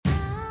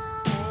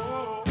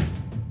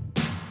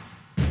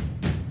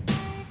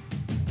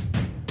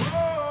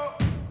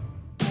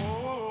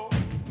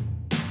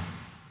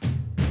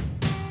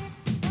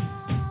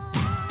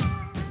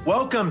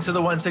Welcome to the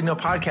One Signal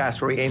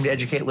podcast, where we aim to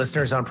educate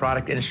listeners on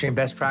product industry and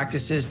best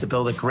practices to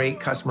build a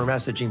great customer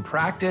messaging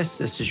practice.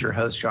 This is your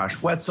host,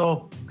 Josh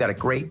Wetzel. We've got a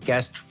great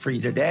guest for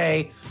you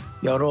today,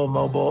 Yodel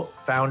Mobile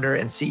founder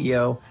and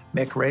CEO,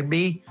 Mick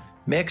Rigby.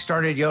 Mick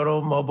started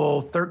Yodel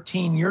Mobile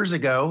 13 years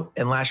ago,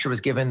 and last year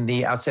was given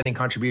the Outstanding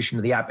Contribution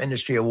to the App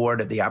Industry Award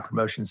at the App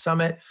Promotion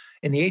Summit.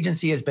 And the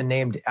agency has been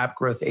named App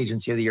Growth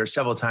Agency of the Year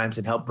several times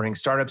and helped bring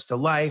startups to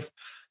life,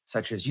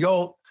 such as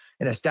Yolt,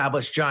 and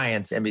established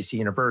giants, NBC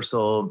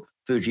Universal,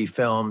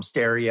 Fujifilm,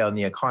 Stereo, and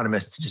The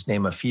Economist, to just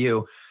name a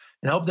few,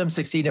 and help them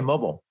succeed in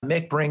mobile.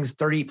 Mick brings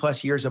 30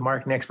 plus years of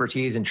marketing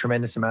expertise and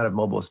tremendous amount of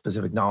mobile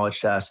specific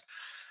knowledge to us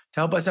to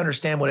help us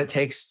understand what it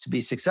takes to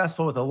be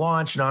successful with a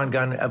launch and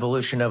ongoing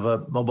evolution of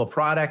a mobile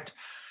product.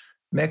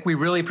 Mick, we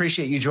really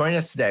appreciate you joining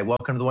us today.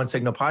 Welcome to the One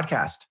Signal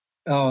podcast.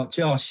 Oh,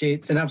 Josh,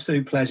 it's an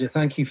absolute pleasure.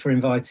 Thank you for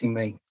inviting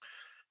me.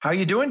 How are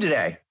you doing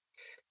today?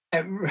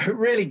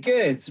 Really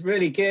good,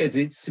 really good.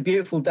 It's a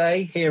beautiful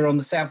day here on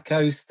the south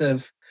coast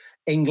of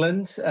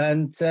England.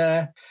 And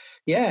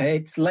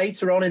it's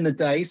later on in the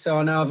day. So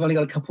I know I've only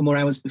got a couple more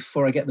hours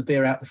before I get the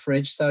beer out the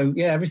fridge. So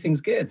yeah,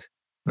 everything's good.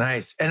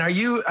 Nice. And are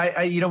you,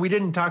 we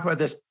didn't talk about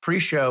this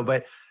pre-show,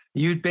 but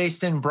you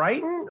based in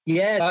Brighton?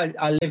 Yeah,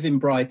 I live in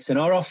Brighton.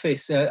 Our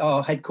office,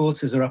 our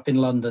headquarters are up in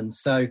London.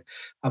 So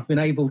I've been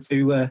able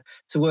to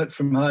work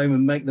from home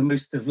and make the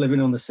most of living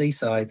on the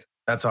seaside.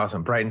 That's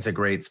awesome. Brighton's a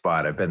great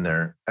spot. I've been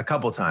there a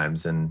couple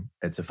times, and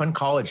it's a fun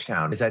college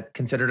town. Is that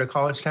considered a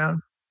college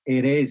town?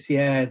 It is,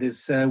 yeah.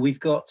 We've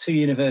got two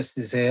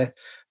universities here,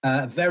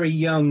 a very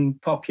young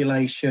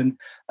population,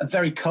 a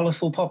very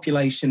colourful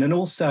population, and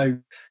also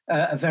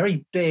a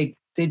very big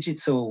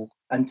digital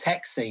and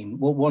tech scene.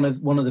 Well, one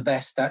of the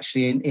best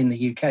actually in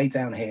the UK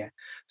down here.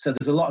 So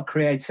there's a lot of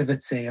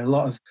creativity, a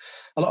lot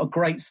of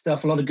great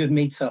stuff, a lot of good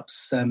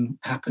meetups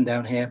happen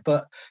down here.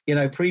 But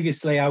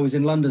previously I was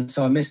in London,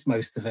 so I missed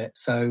most of it.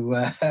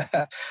 So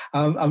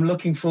I'm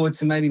looking forward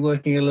to maybe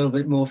working a little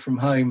bit more from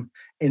home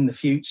in the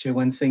future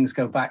when things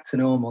go back to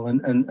normal,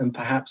 and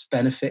perhaps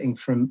benefiting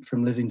from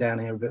living down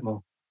here a bit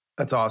more.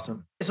 That's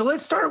awesome. So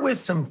let's start with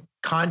some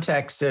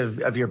context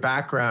of your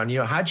background.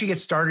 How'd you get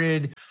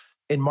started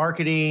in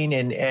marketing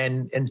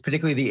and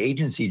particularly the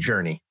agency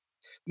journey?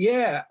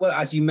 Yeah, well,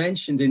 as you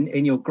mentioned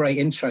in your great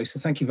intro, so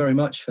thank you very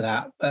much for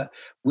that.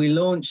 We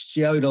launched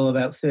Yodel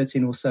about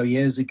 13 or so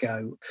years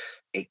ago.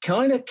 It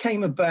kind of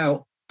came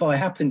about by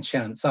happen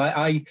chance.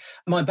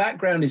 My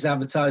background is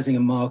advertising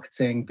and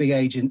marketing, big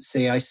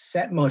agency. I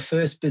set my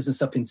first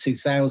business up in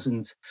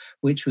 2000,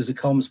 which was a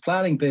comms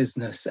planning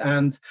business.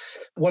 And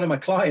one of my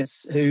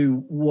clients,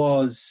 who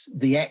was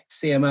the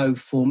ex-CMO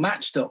for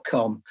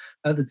Match.com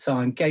at the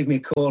time, gave me a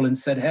call and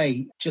said,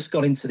 "Hey, just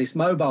got into this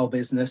mobile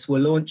business. We're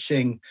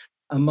launching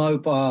a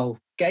mobile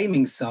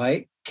gaming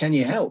site. Can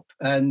you help?"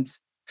 And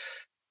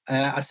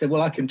I said,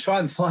 "Well, I can try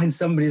and find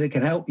somebody that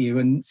can help you."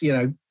 And,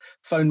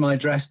 phone my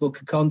address book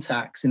of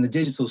contacts in the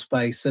digital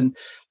space. And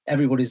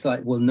everybody's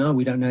like, "Well, no,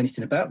 we don't know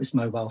anything about this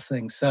mobile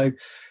thing." So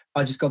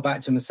I just got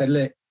back to him and said,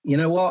 "Look, you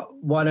know what?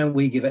 Why don't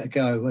we give it a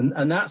go?"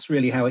 And that's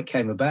really how it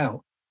came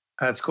about.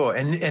 That's cool.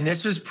 And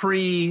this was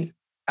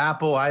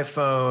pre-Apple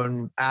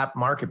iPhone app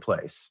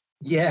marketplace.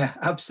 Yeah,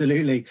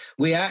 absolutely.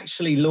 We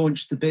actually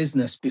launched the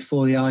business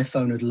before the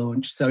iPhone had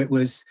launched. So it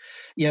was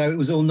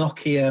all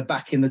Nokia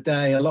back in the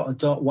day, a lot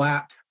of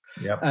 .wap.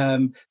 Yep.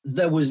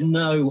 There was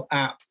no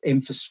app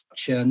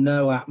infrastructure,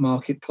 no app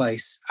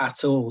marketplace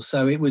at all.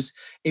 So it was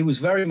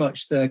very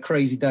much the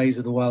crazy days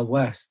of the Wild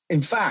West.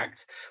 In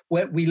fact,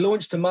 we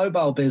launched a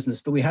mobile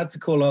business, but we had to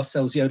call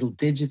ourselves Yodel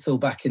Digital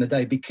back in the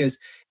day, because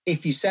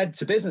if you said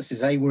to businesses,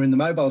 "Hey, we're in the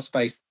mobile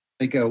space,"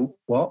 they go,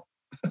 "What?"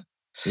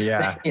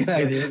 Yeah, they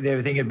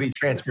think it'd be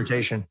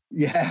transportation.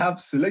 Yeah,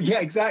 absolutely.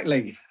 Yeah,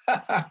 exactly.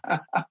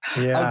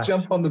 Yeah. I'll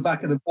jump on the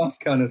back of the bus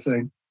kind of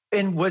thing.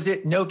 And was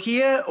it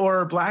Nokia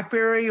or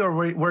BlackBerry, or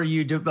were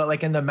you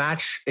like in the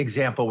Match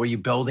example, were you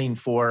building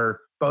for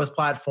both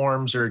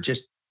platforms or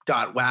just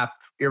 .wap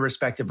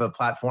irrespective of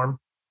platform?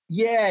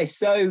 Yeah,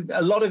 so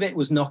a lot of it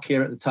was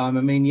Nokia at the time.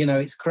 I mean,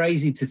 it's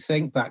crazy to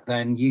think back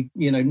then.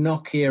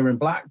 Nokia and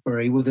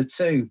BlackBerry were the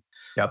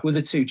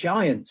two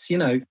giants.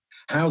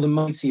 How the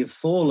mighty have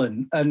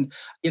fallen. And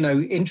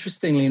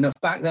interestingly enough,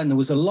 back then there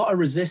was a lot of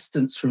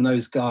resistance from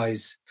those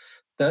guys,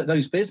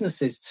 those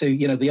businesses, to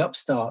the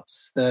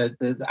upstarts,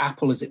 the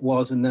Apple as it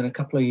was, and then a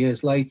couple of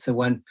years later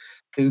when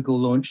Google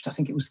launched, I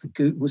think it was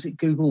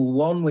Google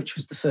One, which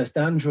was the first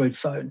Android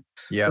phone.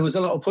 Yeah, there was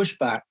a lot of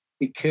pushback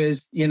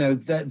because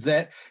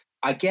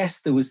I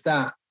guess there was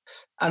that,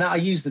 and I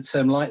use the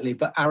term lightly,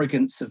 but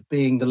arrogance of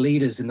being the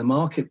leaders in the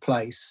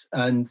marketplace,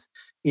 and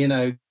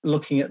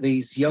looking at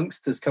these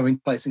youngsters coming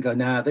to place and go,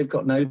 "Nah, they've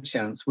got no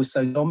chance. We're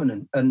so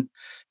dominant." And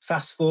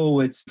fast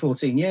forward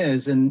 14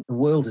 years and the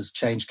world has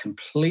changed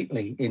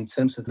completely in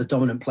terms of the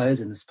dominant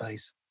players in the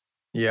space.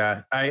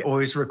 Yeah, I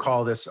always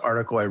recall this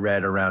article I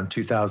read around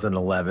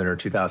 2011 or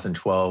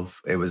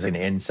 2012. It was an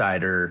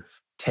insider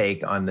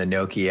take on the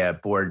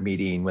Nokia board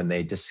meeting when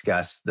they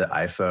discussed the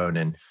iPhone,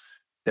 and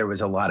there was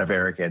a lot of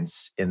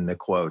arrogance in the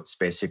quotes,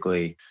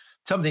 basically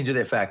something to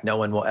the effect, no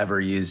one will ever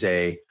use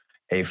a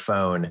a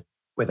phone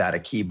without a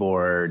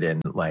keyboard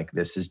and like,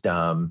 this is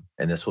dumb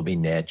and this will be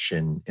niche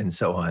and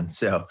so on.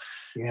 So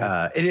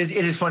it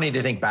is funny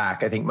to think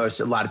back. I think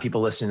a lot of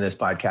people listening to this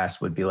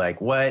podcast would be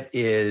like, what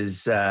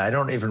is, I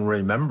don't even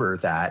remember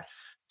that.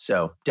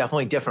 So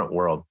definitely different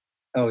world.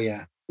 Oh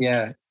yeah.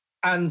 Yeah.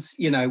 And,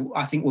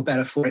 I think we're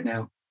better for it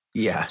now.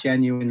 Yeah.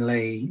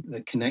 Genuinely,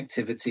 the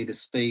connectivity, the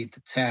speed,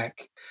 the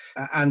tech,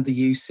 and the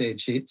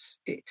usage.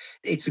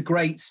 It's a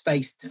great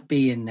space to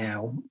be in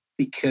now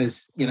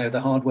because,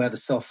 the hardware, the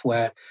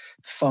software,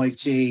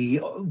 5G,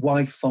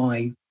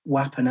 Wi-Fi,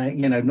 WAP,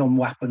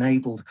 non-WAP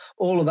enabled,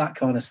 all of that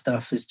kind of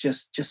stuff has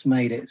just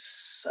made it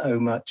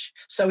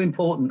so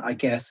important, I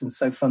guess, and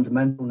so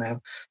fundamental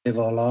now of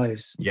our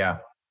lives. Yeah.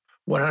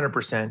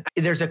 100%.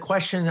 There's a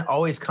question that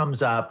always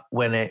comes up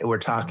when we're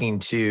talking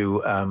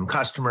to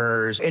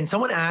customers and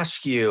someone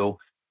asks you,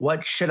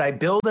 should I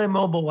build a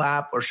mobile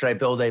app or should I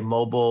build a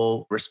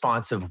mobile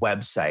responsive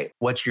website?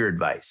 What's your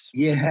advice?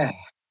 Yeah,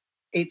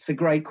 it's a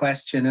great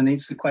question. And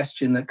it's a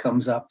question that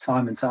comes up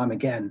time and time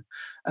again.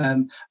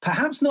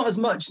 Perhaps not as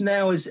much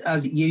now as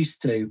it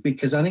used to,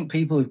 because I think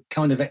people have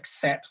kind of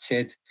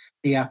accepted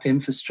the app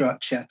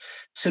infrastructure.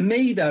 To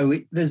me, though,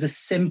 there's a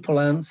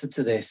simple answer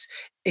to this.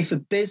 If a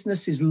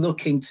business is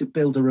looking to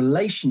build a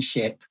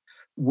relationship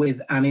with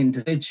an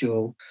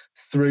individual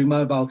through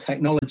mobile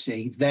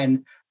technology,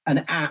 then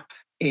an app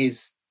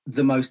is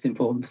the most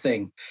important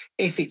thing.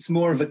 If it's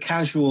more of a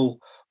casual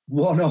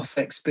one-off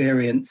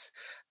experience,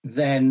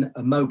 then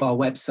a mobile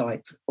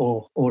website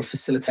or a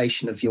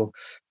facilitation of your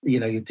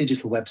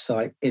digital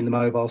website in the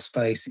mobile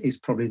space is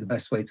probably the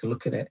best way to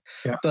look at it.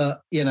 Yeah.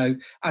 But,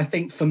 I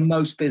think for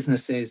most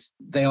businesses,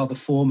 they are the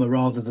former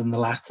rather than the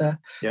latter.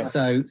 Yeah.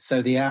 So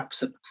the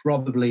apps are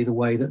probably the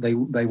way that they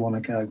want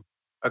to go.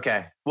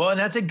 Okay. Well, and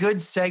that's a good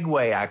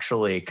segue,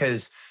 actually,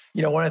 because,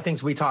 one of the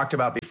things we talked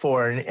about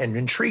before and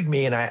intrigued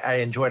me, and I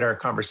enjoyed our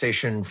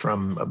conversation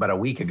from about a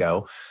week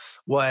ago,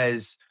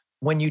 was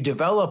when you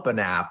develop an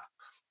app,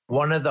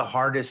 one of the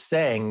hardest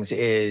things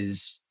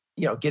is,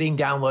 getting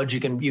downloads.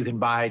 You can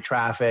buy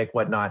traffic,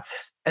 whatnot,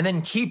 and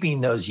then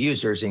keeping those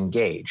users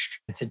engaged.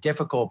 It's a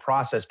difficult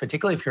process,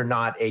 particularly if you're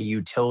not a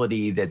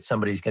utility that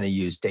somebody's going to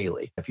use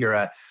daily. If you're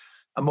a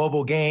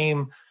mobile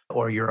game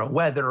or you're a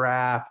weather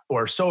app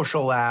or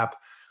social app,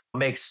 it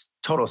makes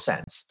total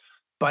sense.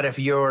 But if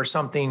you're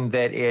something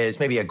that is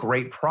maybe a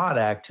great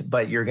product,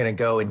 but you're going to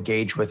go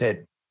engage with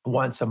it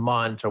once a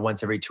month or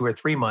once every 2 or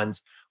 3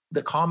 months,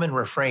 the common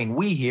refrain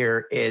we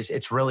hear is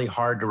it's really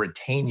hard to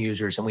retain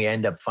users, and we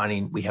end up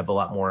finding we have a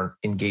lot more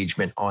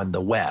engagement on the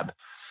web.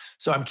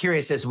 So I'm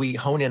curious, as we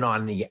hone in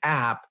on the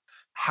app,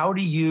 how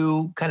do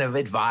you kind of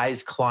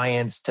advise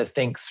clients to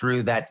think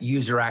through that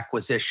user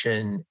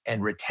acquisition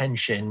and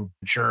retention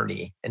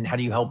journey? And how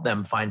do you help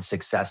them find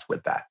success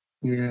with that?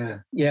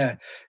 Yeah.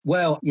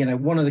 Well,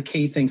 one of the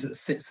key things that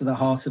sits at the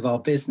heart of our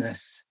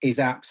business is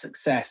app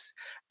success.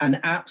 And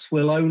apps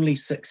will only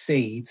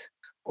succeed,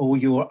 or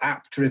your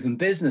app-driven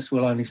business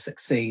will only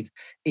succeed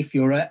if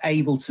you're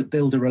able to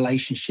build a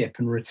relationship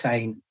and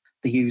retain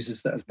the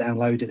users that have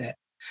downloaded it.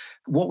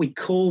 What we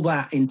call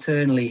that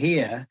internally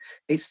here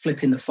is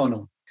flipping the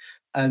funnel.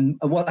 And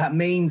what that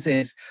means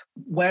is,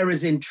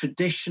 whereas in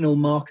traditional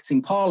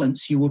marketing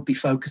parlance, you would be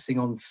focusing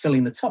on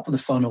filling the top of the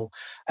funnel.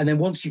 And then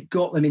once you've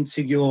got them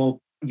into your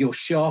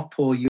shop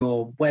or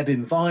your web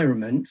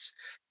environment,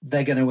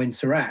 they're going to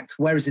interact.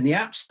 Whereas in the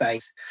app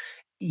space,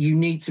 you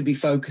need to be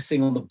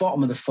focusing on the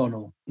bottom of the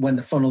funnel when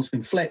the funnel's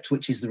been flipped,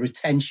 which is the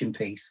retention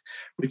piece.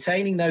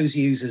 Retaining those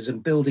users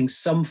and building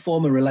some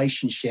form of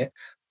relationship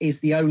is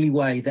the only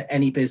way that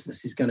any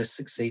business is going to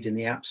succeed in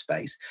the app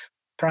space.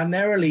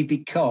 Primarily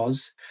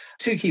because,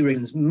 2 key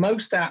reasons.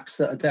 Most apps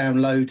that are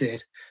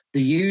downloaded,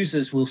 the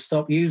users will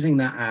stop using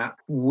that app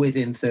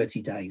within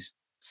 30 days.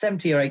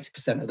 70 or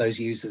 80% of those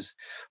users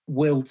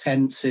will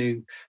tend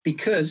to,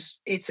 because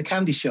it's a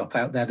candy shop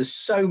out there. There's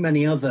so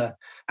many other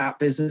app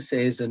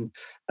businesses and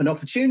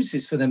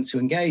opportunities for them to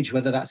engage,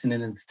 whether that's in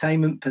an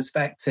entertainment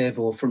perspective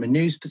or from a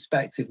news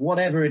perspective,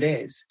 whatever it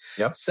is.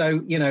 Yep.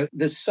 So,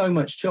 there's so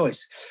much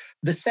choice.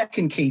 The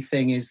second key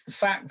thing is the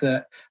fact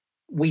that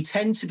we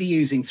tend to be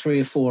using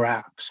 3 or 4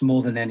 apps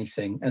more than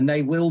anything. And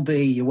they will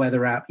be your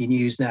weather app, your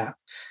news app,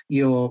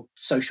 your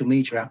social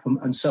media app,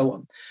 and so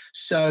on.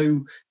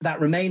 So that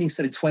remaining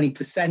sort of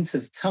 20%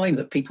 of time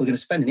that people are going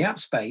to spend in the app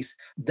space,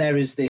 there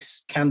is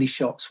this candy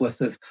shop's worth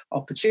of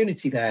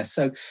opportunity there.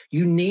 So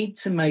you need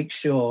to make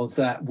sure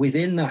that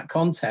within that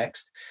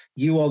context,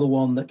 you are the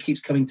one that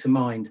keeps coming to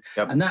mind.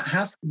 Yep. And that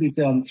has to be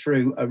done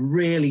through a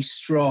really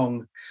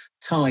strong,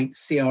 tight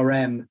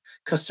CRM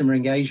customer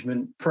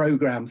engagement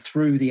program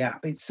through the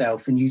app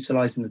itself and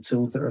utilizing the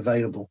tools that are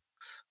available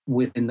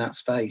within that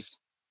space.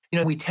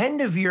 We tend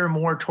to veer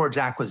more towards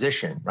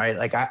acquisition, right?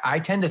 Like I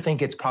tend to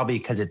think it's probably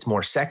because it's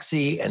more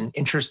sexy and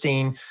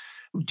interesting.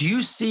 Do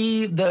you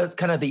see the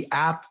kind of the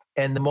app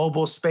and the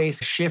mobile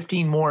space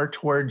shifting more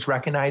towards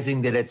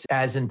recognizing that it's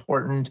as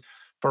important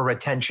for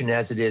retention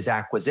as it is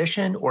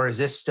acquisition, or is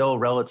this still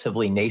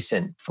relatively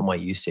nascent from what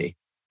you see?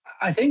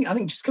 I think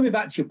just coming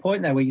back to your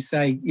point there, where you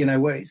say,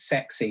 where it's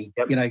sexy,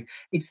 Yep.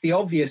 it's the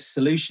obvious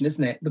solution,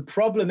 isn't it? The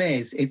problem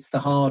is it's the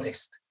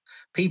hardest.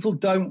 People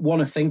don't want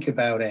to think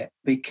about it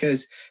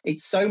because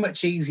it's so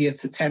much easier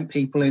to tempt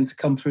people in to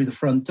come through the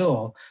front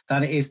door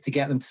than it is to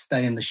get them to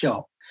stay in the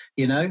shop,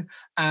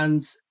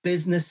 And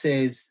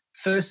businesses,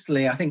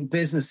 firstly, I think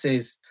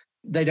businesses,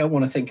 they don't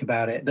want to think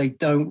about it. They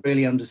don't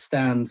really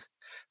understand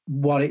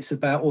what it's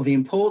about or the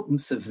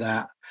importance of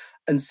that.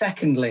 And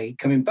secondly,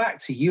 coming back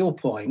to your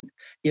point,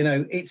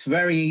 it's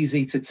very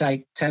easy to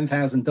take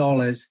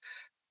 $10,000,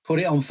 put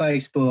it on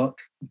Facebook,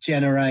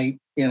 generate,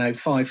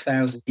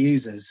 5,000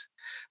 users,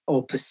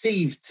 or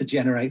perceived to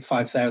generate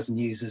 5,000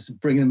 users and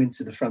bring them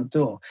into the front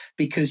door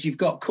because you've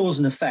got cause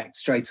and effect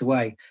straight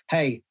away.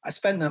 Hey, I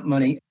spent that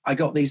money. I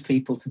got these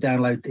people to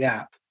download the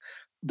app.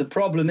 The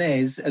problem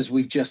is, as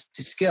we've just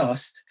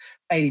discussed,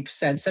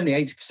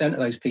 80% of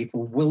those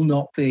people will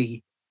not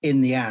be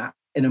in the app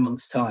in a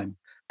month's time.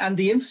 And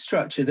the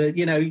infrastructure that,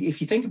 if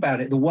you think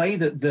about it, the way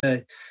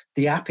that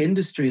the app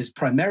industry has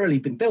primarily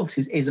been built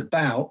is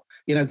about,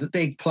 the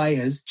big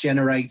players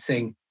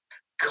generating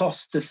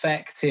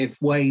cost-effective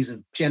ways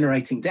of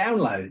generating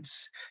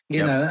downloads,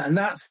 and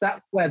that's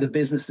where the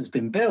business has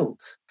been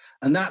built.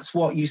 And that's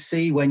what you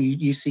see when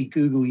you see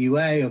Google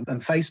UA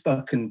and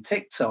Facebook and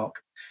TikTok.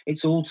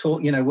 It's all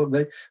talk,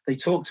 they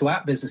talk to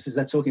app businesses.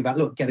 They're talking about,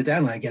 look, get a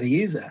download, get a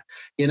user,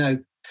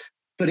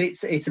 but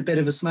it's a bit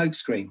of a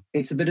smokescreen.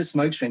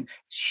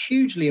 It's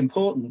hugely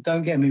important.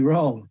 Don't get me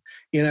wrong.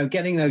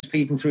 Getting those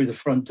people through the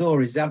front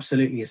door is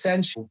absolutely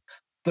essential,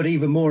 but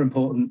even more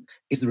important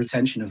is the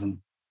retention of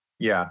them.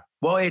 Yeah.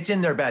 Well, it's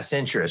in their best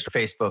interest.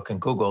 Facebook and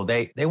Google,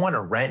 they want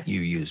to rent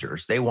you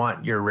users. They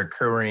want your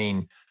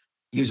recurring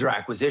user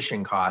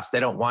acquisition costs. They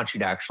don't want you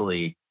to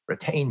actually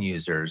retain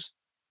users.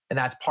 And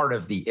that's part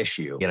of the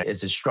issue.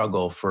 It's a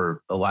struggle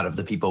for a lot of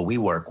the people we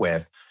work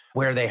with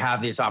where they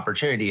have this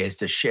opportunity is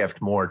to shift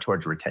more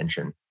towards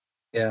retention.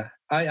 Yeah.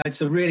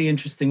 It's a really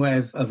interesting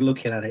way of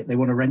looking at it. They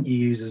want to rent you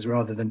users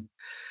rather than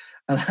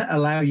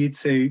allow you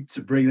to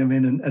bring them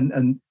in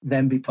and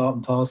then be part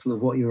and parcel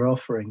of what you're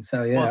offering.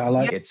 So yeah,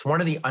 it's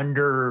one of the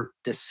under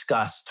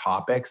discussed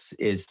topics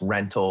is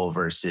rental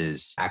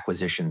versus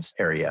acquisitions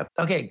area.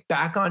 Okay,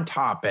 back on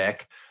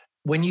topic.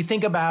 When you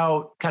think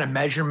about kind of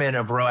measurement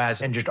of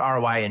ROAS and just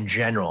ROI in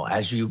general,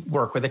 as you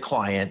work with a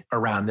client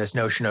around this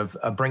notion of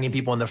bringing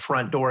people in the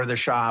front door of the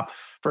shop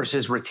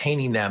versus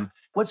retaining them,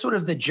 what's sort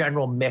of the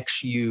general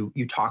mix you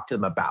talk to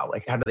them about?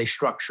 Like, how do they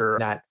structure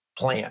that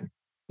plan?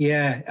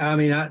 Yeah, I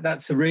mean,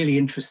 that's a really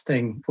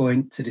interesting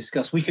point to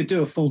discuss. We could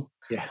do a full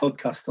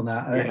podcast on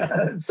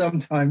that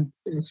sometime.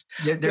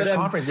 Yeah,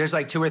 there's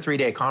like 2 or 3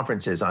 day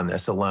conferences on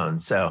this alone.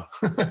 So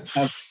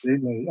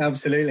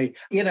absolutely.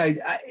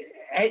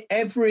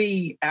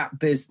 Every app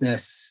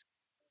business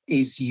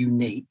is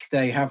unique.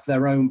 They have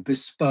their own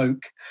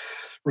bespoke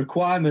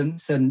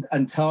requirements and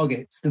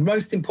targets. The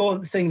most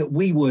important thing that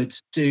we would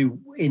do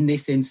in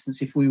this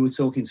instance, if we were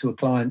talking to a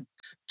client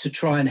to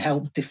try and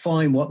help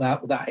define what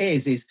that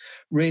is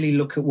really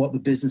look at what the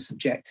business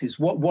objectives,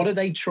 what are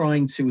they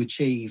trying to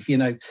achieve?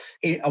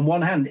 On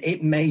one hand,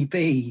 it may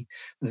be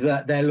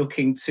that they're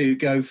looking to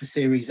go for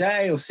Series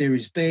A or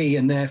Series B,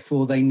 and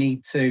therefore they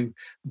need to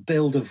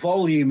build a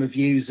volume of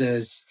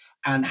users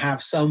and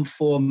have some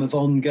form of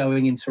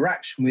ongoing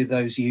interaction with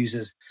those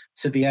users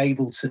to be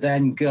able to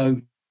then go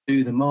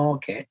to the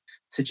market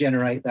to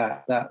generate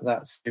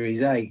that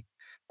Series A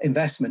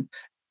investment.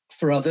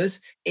 For others,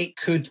 it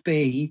could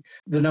be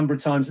the number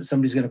of times that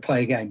somebody's going to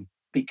play a game,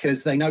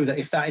 because they know that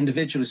if that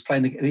individual is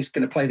going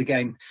to play the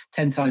game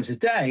 10 times a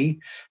day,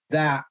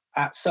 that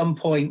at some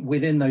point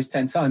within those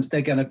 10 times,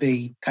 they're going to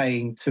be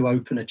paying to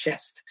open a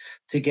chest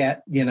to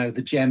get,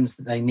 the gems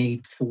that they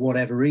need for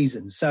whatever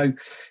reason. So,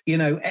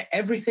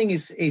 everything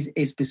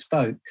is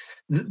bespoke.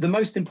 The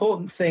most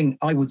important thing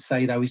I would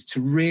say, though, is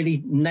to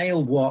really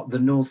nail what the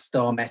North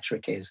Star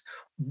metric is.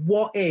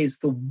 What is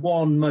the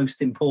one most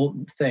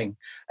important thing?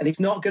 And it's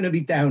not going to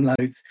be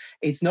downloads.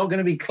 It's not going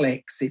to be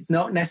clicks. It's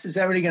not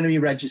necessarily going to be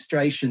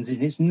registrations.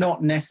 And it's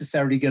not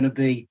necessarily going to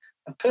be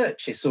a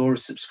purchase or a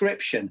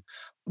subscription.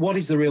 What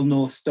is the real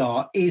North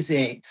Star? Is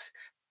it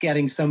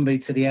getting somebody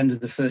to the end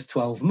of the first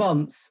 12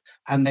 months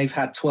and they've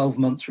had 12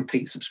 months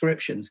repeat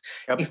subscriptions?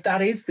 Yep. If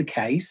that is the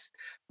case,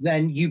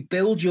 then you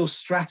build your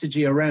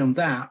strategy around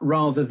that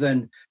rather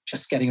than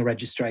just getting a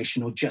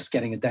registration or just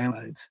getting a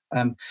download.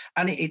 And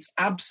it's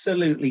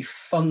absolutely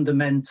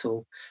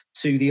fundamental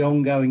to the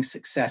ongoing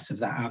success of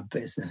that ad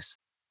business.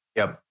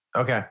 Yep.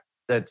 Okay.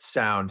 That's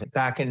sound.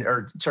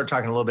 Start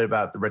talking a little bit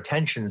about the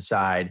retention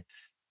side.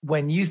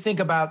 When you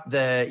think about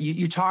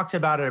you talked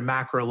about at a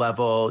macro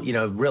level,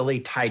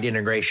 really tight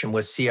integration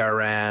with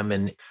CRM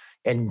and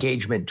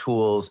engagement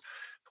tools.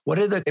 What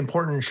are the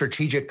important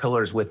strategic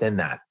pillars within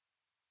that?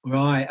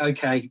 Right.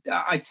 Okay.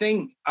 I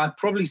think I'd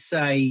probably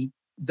say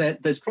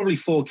that there's probably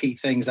 4 key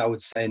things I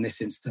would say in this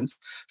instance.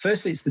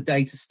 Firstly, it's the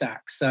data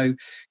stack. So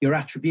your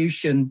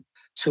attribution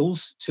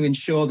tools to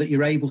ensure that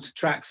you're able to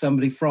track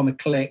somebody from a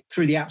click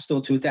through the App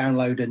Store to a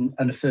download and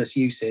a first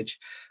usage.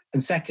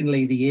 And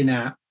secondly, the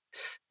in-app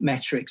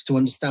metrics to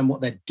understand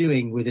what they're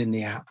doing within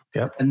the app,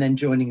 Yep. and then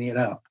joining it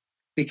up.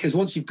 Because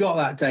once you've got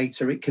that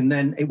data,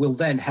 it will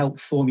then help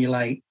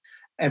formulate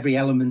every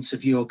element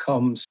of your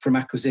comms from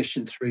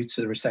acquisition through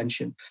to the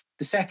retention.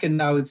 The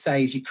second I would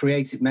say is your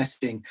creative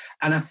messaging.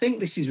 And I think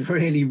this is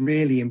really,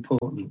 really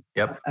important.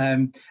 Yep.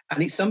 And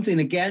it's something,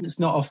 again, that's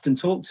not often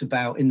talked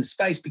about in the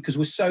space because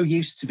we're so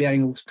used to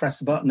being able to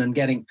press a button and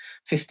getting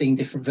 15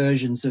 different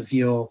versions of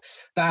your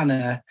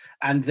banner.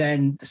 And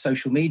then the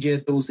social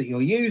media tools that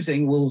you're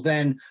using will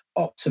then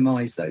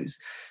optimize those.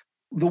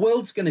 The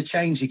world's going to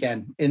change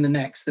again in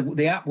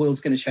the app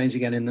world's going to change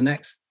again in the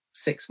next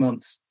 6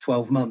 months,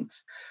 12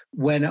 months.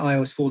 When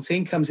iOS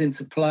 14 comes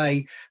into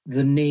play,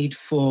 the need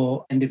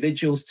for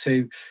individuals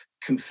to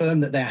confirm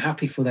that they're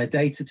happy for their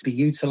data to be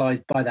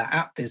utilized by that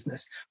app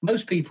business,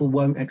 most people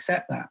won't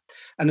accept that.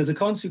 And as a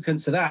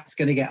consequence of that, it's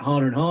going to get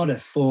harder and harder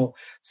for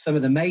some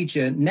of the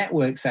major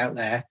networks out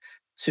there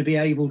to be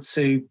able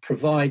to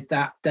provide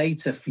that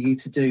data for you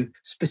to do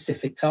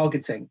specific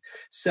targeting.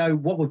 So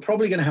what we're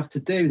probably going to have to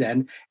do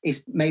then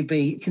is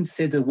maybe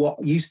consider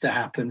what used to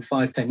happen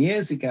 5-10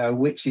 years ago,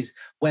 which is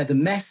where the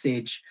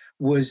message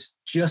was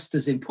just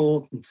as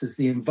important as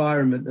the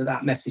environment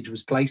that message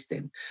was placed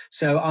in.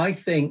 So I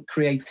think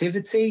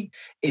creativity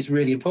is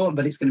really important,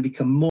 but it's going to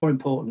become more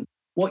important.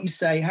 What you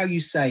say, how you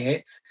say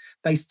it,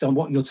 based on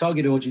what your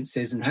target audience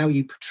is and how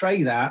you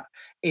portray that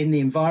in the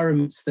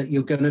environments that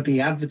you're going to be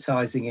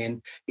advertising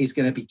in is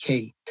going to be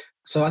key.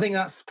 So I think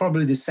that's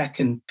probably the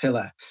second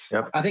pillar.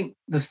 Yep. I think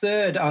the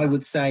third I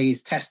would say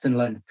is test and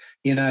learn.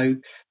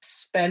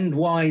 Spend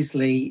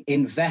wisely,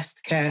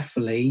 invest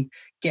carefully,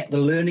 get the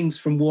learnings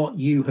from what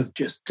you have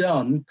just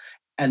done,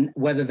 and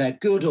whether they're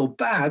good or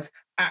bad,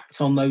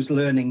 act on those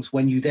learnings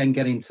when you then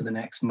get into the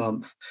next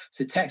month.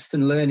 So test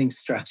and learning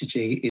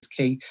strategy is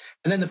key.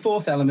 And then the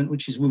fourth element,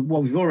 which is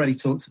what we've already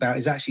talked about,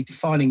 is actually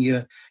defining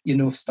your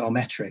North Star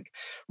metric,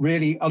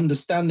 really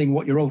understanding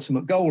what your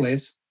ultimate goal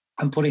is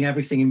and putting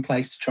everything in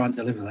place to try and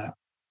deliver that.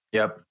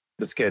 Yep,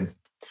 that's good.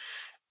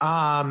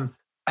 And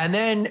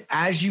then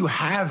as you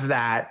have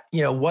that,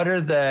 what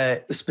are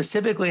the,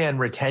 specifically on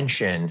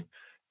retention,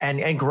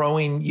 and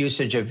growing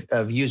usage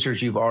of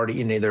users you've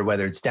already, either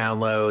whether it's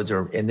downloads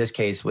or in this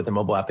case with a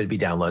mobile app, it'd be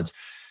downloads.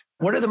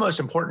 What are the most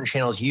important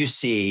channels you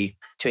see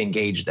to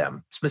engage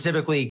them,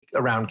 specifically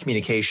around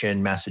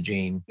communication,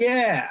 messaging?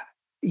 Yeah.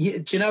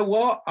 Do you know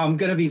what? I'm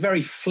going to be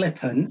very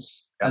flippant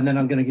and then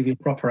I'm going to give you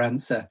a proper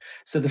answer.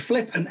 So the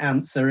flippant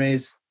answer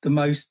is the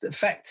most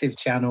effective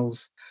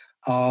channels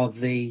are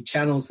the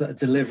channels that are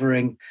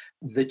delivering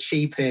the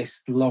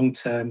cheapest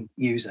long-term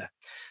user.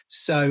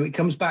 So it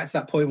comes back to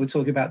that point we're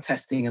talking about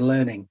testing and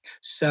learning.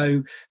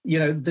 So,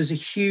 there's a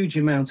huge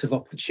amount of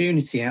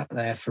opportunity out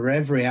there for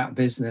every app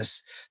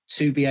business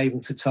to be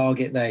able to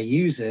target their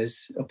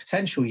users or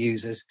potential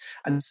users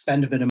and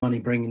spend a bit of money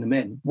bringing them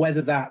in.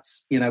 Whether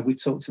that's,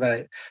 we've talked about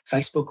it,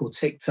 Facebook or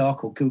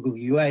TikTok or Google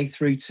UA,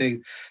 through to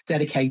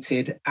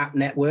dedicated app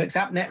networks.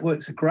 App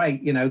networks are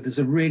great. There's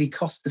a really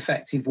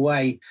cost-effective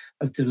way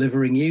of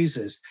delivering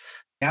users.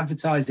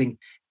 Advertising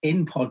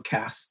in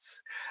podcasts,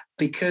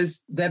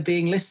 because they're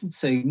being listened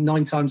to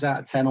 9 times out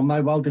of 10 on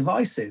mobile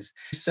devices.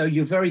 So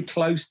you're very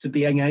close to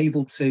being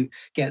able to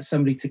get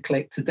somebody to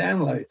click to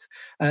download.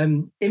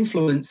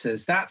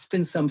 Influencers, that's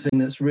been something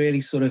that's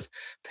really sort of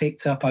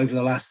picked up over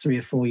the last 3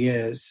 or 4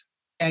 years.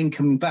 And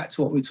coming back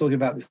to what we were talking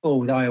about before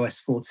with iOS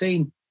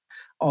 14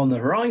 on the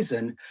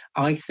horizon,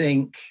 I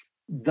think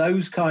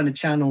those kind of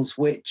channels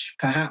which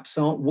perhaps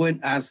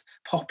weren't as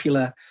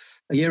popular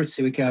a year or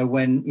two ago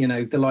when,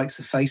 the likes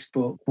of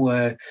Facebook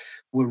were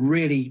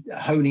really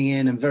honing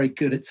in and very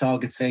good at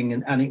targeting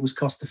and it was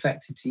cost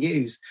effective to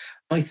use.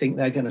 I think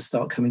they're going to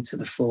start coming to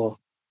the fore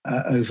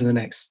over the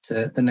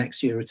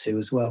next year or two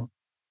as well.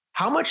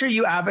 How much are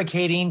you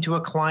advocating to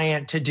a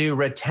client to do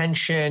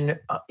retention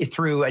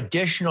through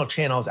additional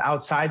channels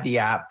outside the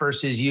app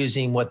versus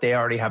using what they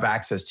already have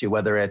access to,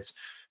 whether it's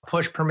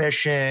push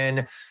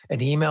permission,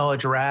 an email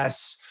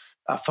address,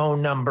 a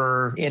phone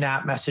number,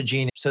 in-app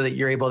messaging, so that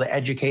you're able to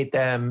educate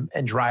them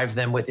and drive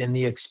them within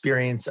the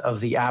experience of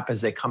the app as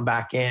they come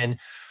back in,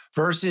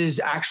 versus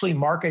actually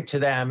market to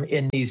them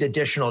in these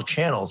additional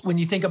channels? When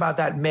you think about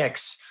that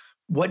mix,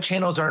 what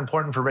channels are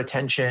important for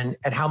retention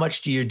and how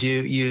much do you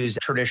use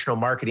traditional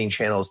marketing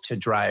channels to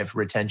drive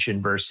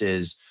retention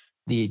versus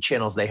the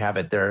channels they have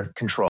at their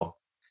control?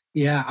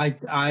 Yeah,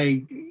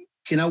 I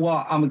you know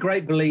what? I'm a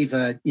great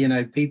believer,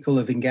 people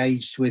have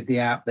engaged with the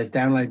app, they've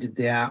downloaded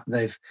the app,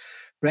 they've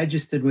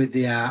registered with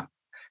the app.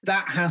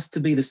 That has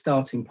to be the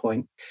starting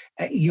point.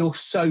 You're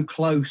so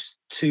close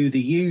to the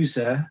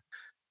user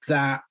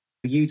that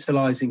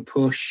utilizing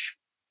push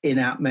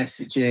in-app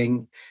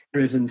messaging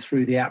driven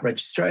through the app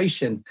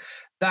registration,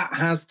 That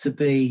has to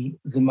be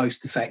the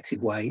most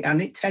effective way.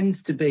 And it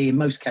tends to be, in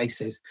most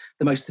cases,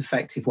 the most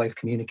effective way of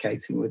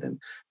communicating with them.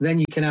 Then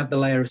you can add the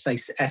layer of, say,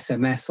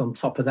 SMS on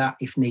top of that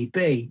if need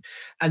be.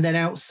 And then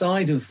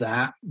outside of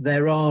that,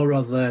 there are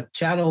other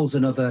channels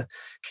and other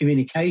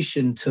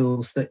communication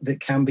tools that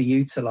can be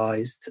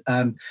utilized.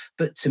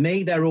 But to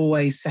me, they're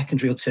always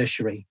secondary or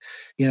tertiary.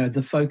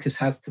 The focus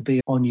has to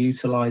be on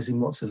utilizing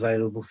what's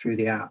available through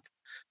the app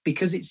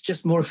because it's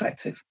just more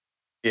effective.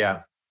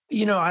 Yeah.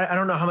 I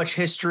don't know how much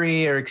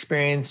history or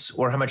experience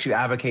or how much you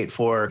advocate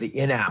for the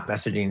in-app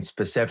messaging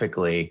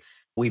specifically.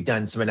 We've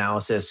done some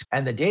analysis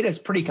and the data is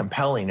pretty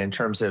compelling in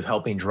terms of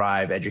helping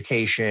drive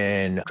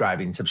education,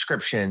 driving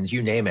subscriptions,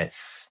 you name it.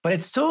 But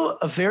it's still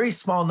a very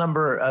small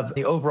number of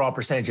the overall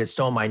percentage. It's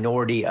still a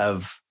minority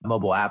of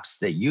mobile apps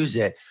that use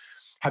it.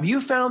 Have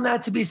you found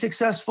that to be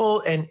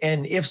successful? And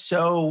if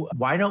so,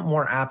 why don't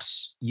more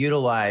apps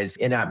utilize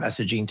in-app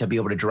messaging to be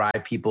able to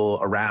drive people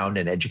around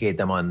and educate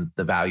them on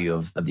the value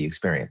of the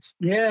experience?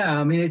 Yeah,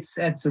 I mean, it's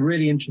a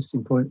really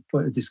interesting point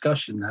of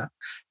discussion, that.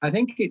 I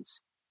think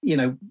it's,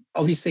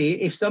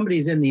 obviously, if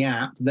somebody's in the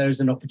app, there's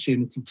an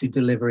opportunity to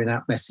deliver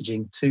in-app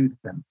messaging to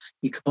them.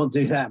 You can't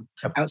do that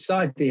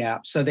outside the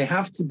app. So they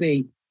have to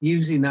be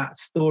using that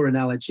store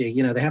analogy.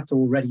 They have to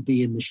already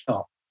be in the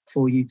shop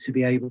for you to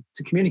be able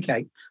to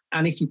communicate.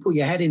 And if you put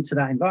your head into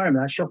that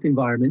environment, that shop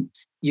environment,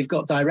 you've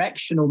got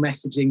directional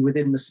messaging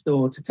within the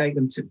store to take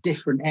them to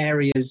different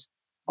areas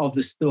of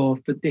the store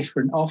for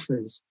different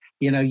offers.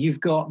 You've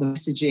got the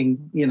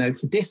messaging,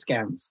 for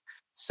discounts.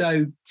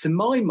 So to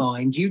my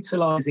mind,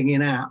 utilizing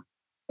in-app,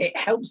 it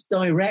helps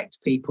direct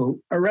people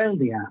around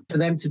the app for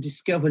them to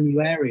discover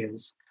new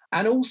areas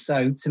and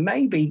also to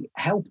maybe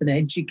help and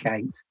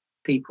educate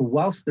people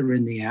whilst they're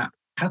in the app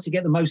how to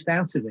get the most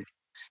out of it.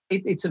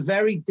 It's a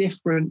very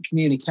different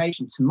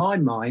communication, to my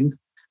mind,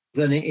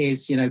 than it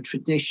is,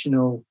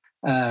 traditional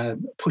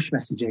push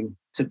messaging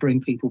to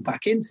bring people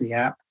back into the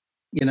app.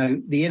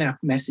 The in-app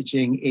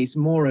messaging is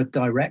more a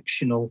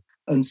directional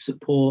and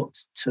support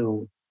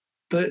tool.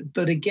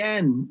 But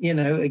again,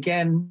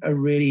 a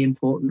really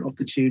important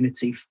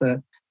opportunity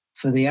for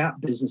the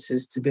app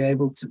businesses to be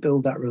able to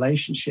build that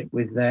relationship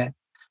with their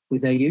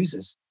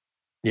users.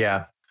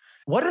 Yeah.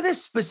 What are the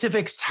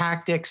specific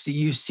tactics that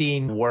you've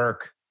seen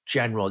work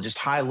general, just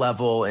high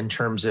level in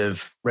terms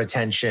of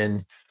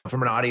retention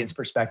from an audience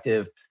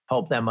perspective,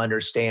 help them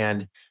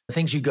understand the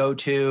things you go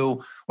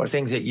to or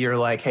things that you're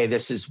like, hey,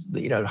 this is,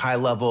 high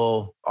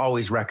level,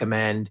 always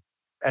recommend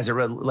as it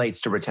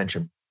relates to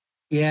retention?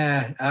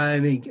 Yeah. I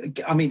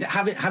mean,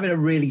 having a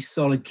really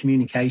solid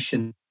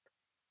communication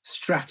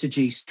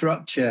strategy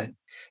structure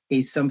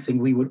is something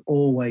we would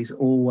always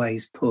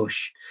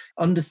push.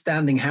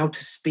 Understanding how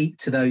to speak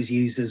to those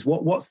users,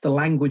 what's the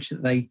language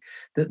that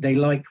they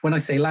like. When I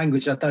say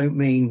language, I don't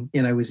mean,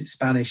 is it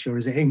Spanish or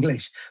is it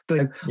English?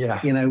 But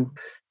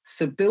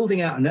so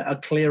building out a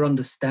clear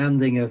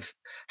understanding of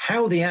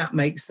how the app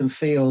makes them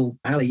feel,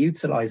 how they're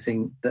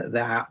utilizing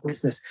the app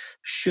business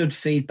should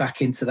feed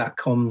back into that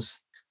comms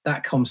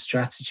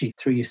strategy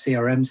through your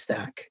CRM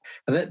stack.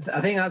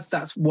 I think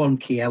that's one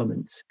key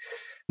element.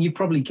 You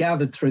probably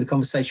gathered through the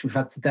conversation we've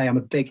had today, I'm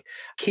a big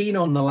keen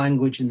on the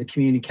language and the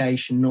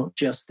communication, not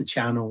just the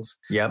channels,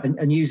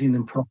 and using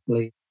them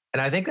properly. And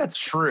I think that's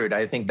true.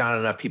 I think not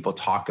enough people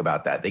talk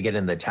about that. They get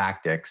in the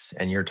tactics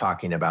and you're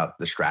talking about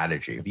the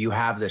strategy. If you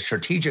have the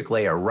strategic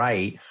layer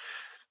right,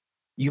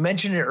 you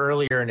mentioned it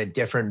earlier in a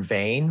different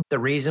vein. The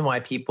reason why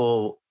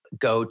people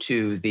go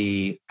to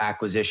the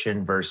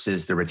acquisition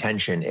versus the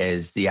retention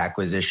is the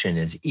acquisition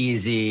is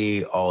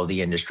easy. All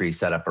the industry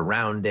set up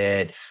around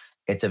it.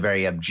 It's a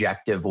very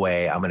objective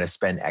way. I'm going to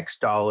spend X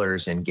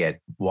dollars and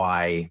get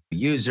Y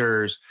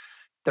users.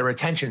 The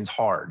retention's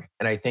hard.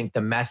 And I think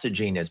the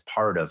messaging is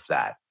part of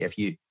that.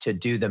 To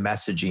do the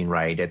messaging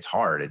right, it's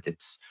hard.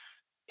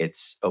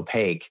 It's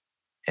opaque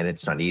and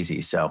it's not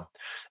easy. So,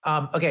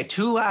 okay,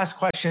 two last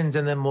questions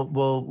and then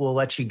we'll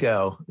let you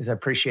go because I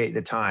appreciate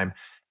the time.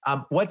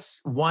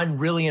 What's one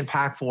really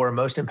impactful or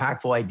most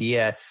impactful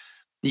idea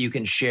that you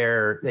can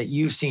share that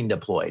you've seen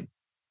deployed?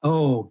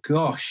 Oh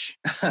gosh,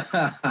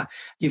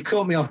 you've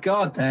caught me off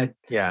guard there.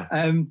 Yeah.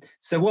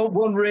 So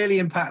one really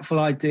impactful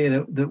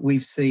idea that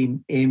we've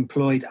seen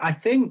employed, I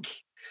think,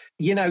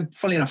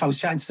 funnily enough, I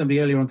was chatting to somebody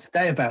earlier on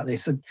today about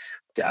this. And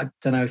I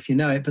don't know if you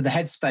know it, but the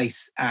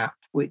Headspace app,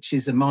 which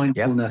is a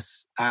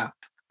mindfulness app.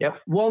 Yep.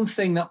 One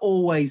thing that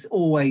always,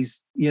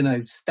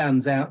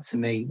 stands out to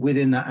me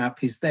within that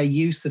app is their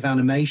use of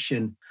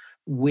animation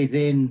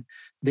within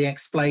the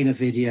explainer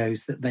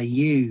videos that they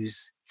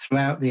use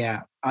throughout the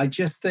app. I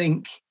just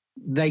think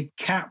they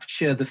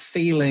capture the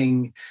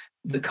feeling,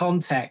 the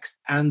context,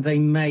 and they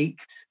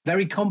make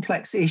very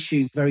complex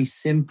issues very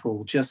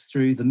simple just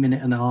through the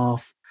minute and a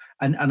half.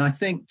 And I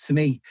think, to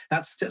me,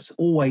 that's just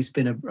always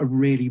been a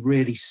really,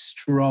 really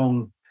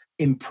strong,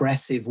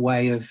 impressive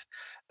way of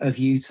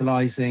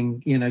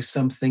utilizing,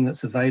 something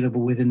that's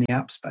available within the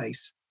app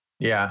space.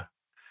 Yeah.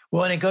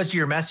 Well, and it goes to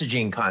your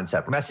messaging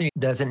concept. Messaging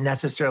doesn't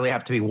necessarily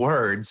have to be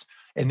words.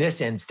 In this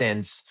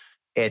instance,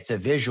 it's a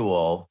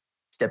visual.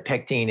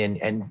 depicting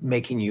and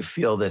making you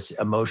feel this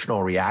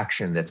emotional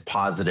reaction that's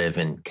positive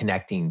and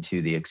connecting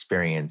to the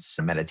experience,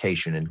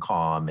 meditation and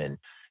calm and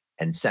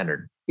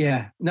centered.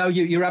 Yeah, no,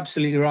 you're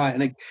absolutely right.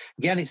 And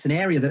again, it's an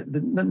area that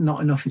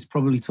not enough is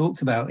probably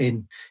talked about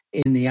in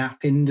the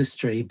app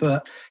industry,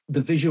 but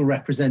the visual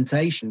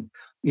representation,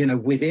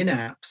 within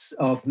apps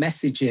of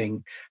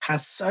messaging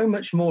has so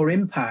much more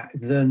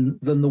impact than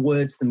the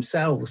words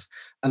themselves.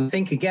 And I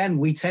think, again,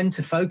 we tend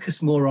to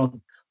focus more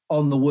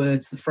on the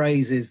words, the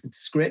phrases, the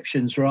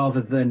descriptions, rather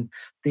than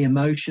the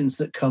emotions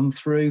that come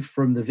through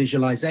from the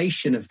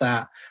visualization of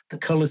that, the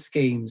color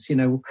schemes,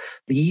 the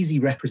easy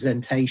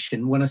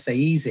representation. When I say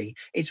easy,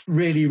 it's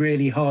really,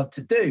 really hard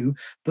to do.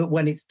 But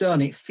when it's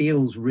done, it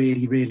feels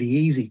really, really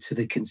easy to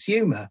the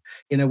consumer,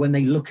 when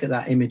they look at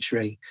that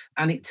imagery,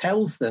 and it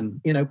tells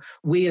them,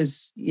 we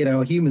as,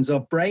 humans, our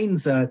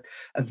brains are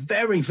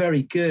very,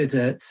 very good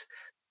at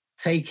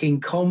taking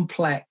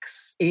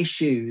complex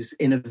issues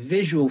in a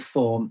visual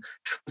form,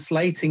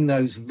 translating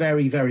those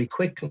very, very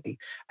quickly.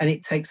 And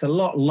it takes a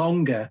lot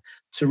longer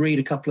to read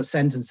a couple of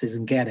sentences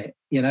and get it,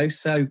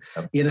 So,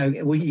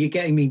 you're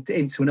getting me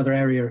into another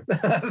area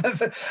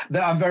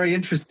that I'm very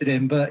interested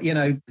in. But,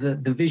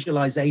 the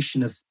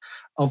visualization of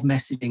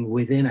messaging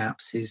within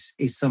apps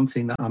is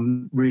something that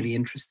I'm really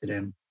interested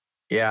in.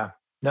 Yeah,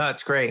 no,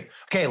 that's great.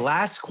 Okay,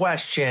 last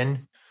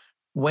question.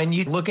 When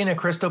you look in a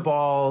crystal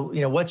ball,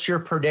 what's your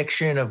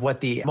prediction of what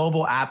the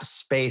mobile app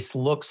space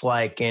looks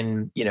like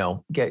in,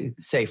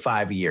 say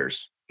 5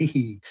 years?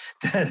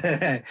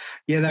 That's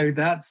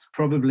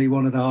probably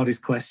one of the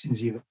hardest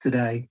questions you've got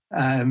today.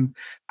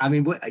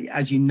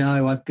 As you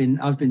know, I've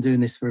been doing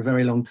this for a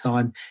very long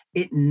time.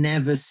 It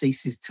never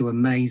ceases to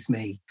amaze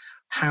me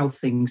how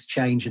things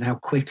change and how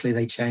quickly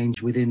they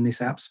change within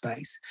this app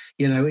space.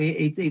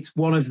 It's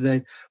one of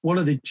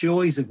the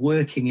joys of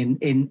working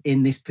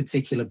in this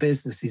particular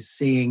business is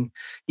seeing,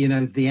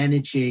 the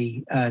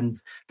energy and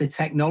the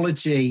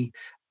technology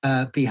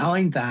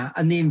behind that,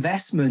 and the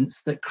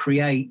investments that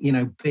create,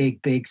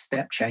 big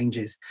step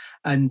changes.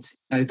 And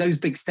those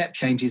big step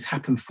changes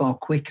happen far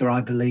quicker,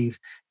 I believe,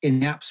 in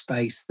the app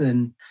space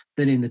than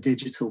in the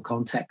digital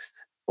context,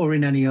 or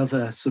in any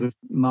other sort of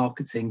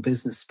marketing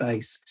business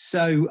space.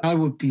 So I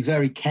would be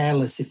very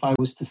careless if I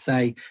was to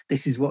say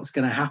this is what's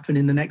going to happen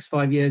in the next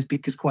 5 years,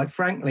 because quite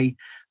frankly,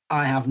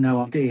 I have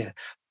no idea.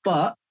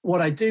 But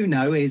what I do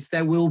know is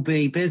there will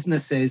be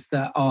businesses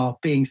that are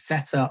being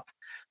set up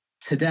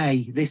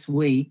today, this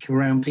week,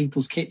 around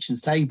people's kitchen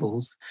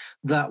tables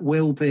that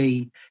will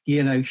be,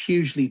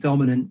 hugely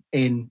dominant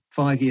in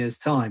 5 years'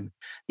 time.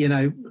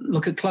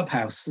 Look at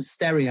Clubhouse,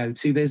 Stereo,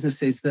 two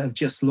businesses that have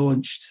just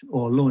launched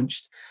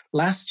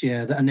last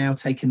year that are now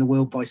taking the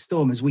world by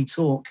storm. As we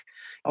talk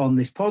on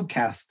this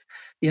podcast,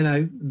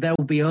 there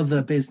will be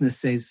other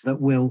businesses that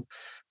will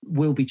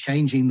be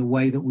changing the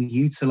way that we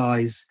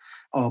utilize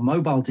our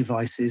mobile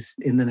devices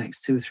in the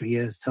next 2 or 3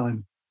 years'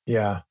 time.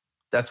 Yeah,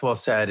 that's well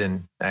said.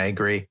 And I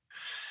agree.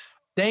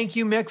 Thank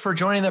you, Mick, for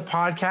joining the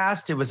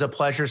podcast. It was a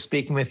pleasure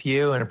speaking with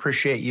you, and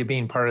appreciate you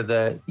being part of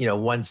the,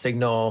 One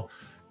Signal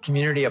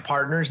community of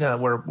partners now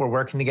that we're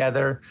working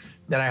together.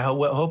 And I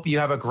hope you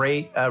have a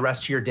great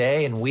rest of your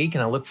day and week,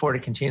 and I look forward to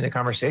continuing the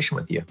conversation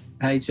with you.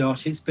 Hey,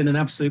 Josh, it's been an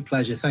absolute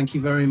pleasure. Thank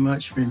you very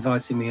much for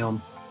inviting me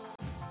on.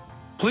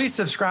 Please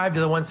subscribe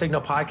to the One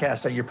Signal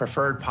podcast at your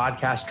preferred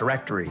podcast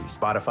directory: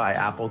 Spotify,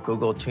 Apple,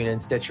 Google,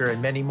 TuneIn, Stitcher,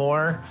 and many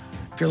more.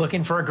 If you're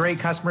looking for a great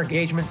customer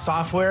engagement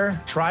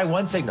software, try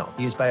One Signal,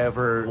 used by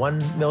over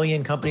 1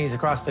 million companies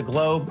across the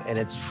globe, and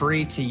it's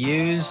free to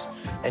use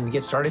and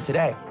get started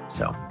today.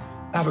 So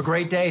have a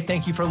great day.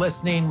 Thank you for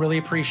listening. Really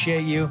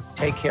appreciate you.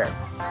 Take care.